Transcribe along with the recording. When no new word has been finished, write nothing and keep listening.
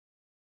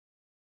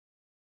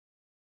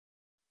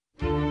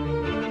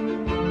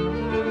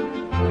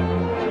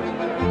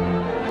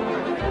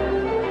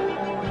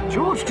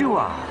George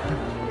Duar,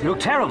 you look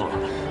terrible.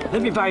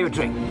 Let me buy you a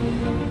drink.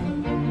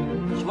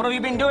 So what have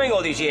you been doing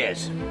all these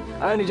years?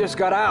 I only just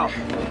got out.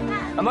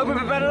 I'm hoping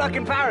for better luck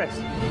in Paris.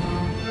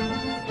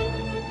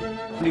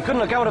 You couldn't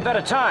have come at a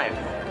better time.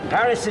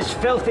 Paris is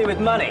filthy with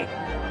money.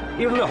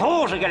 Even the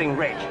whores are getting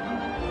rich.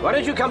 Why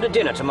don't you come to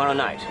dinner tomorrow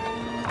night?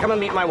 Come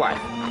and meet my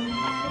wife.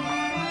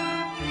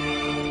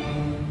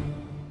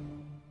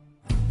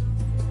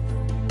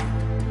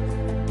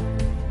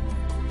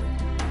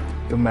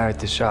 You're married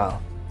to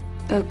Charles.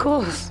 Of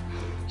course.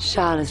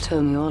 Charles has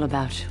told me all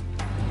about you.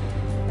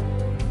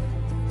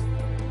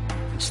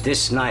 It's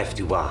this knife,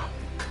 Dubois.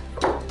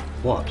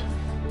 What?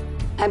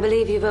 I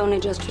believe you've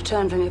only just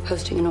returned from your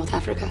posting in North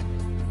Africa.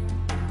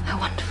 How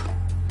wonderful.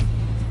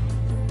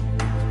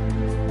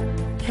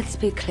 Let's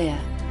be clear.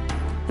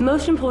 The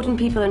most important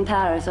people in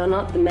Paris are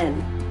not the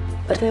men,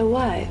 but their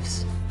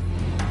wives.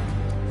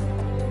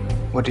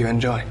 What do you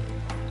enjoy?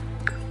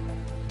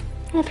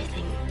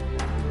 Everything.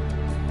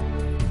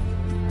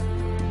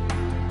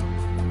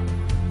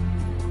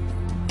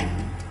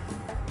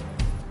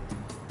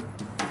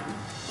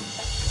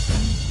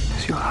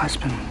 Does your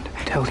husband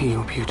tell you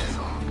you're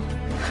beautiful?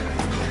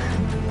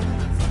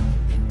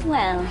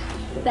 Well,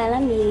 Bel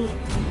Ami.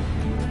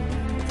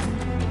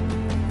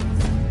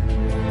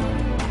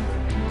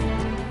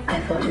 I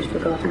thought you'd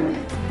forgotten me.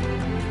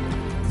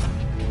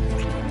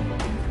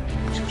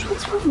 George,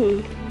 what's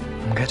wrong?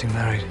 I'm getting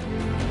married.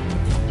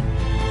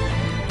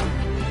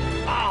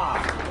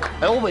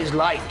 I always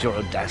liked your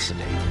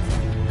audacity.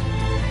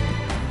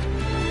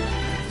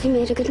 You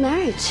made a good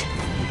marriage.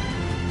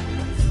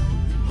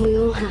 We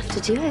all have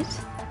to do it.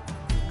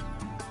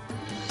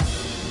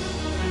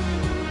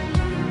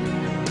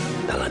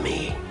 Bel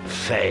Ami,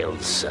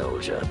 failed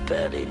soldier,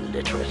 barely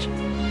literate.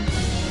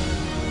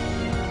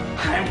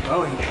 I'm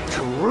going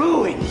to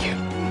ruin you.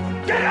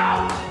 Get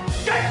out!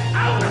 Get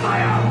out of my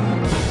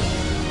house!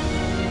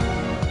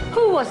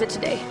 Who was it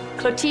today?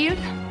 Clotilde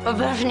or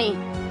Virginie?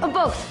 Or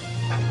both?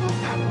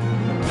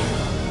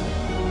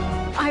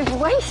 I've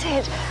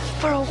waited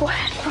for a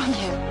word from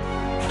you.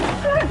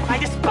 I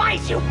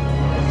despise you!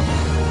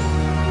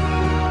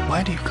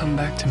 Why do you come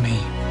back to me?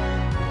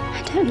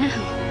 I don't know.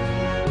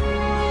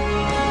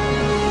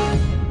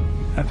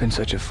 I've been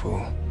such a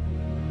fool.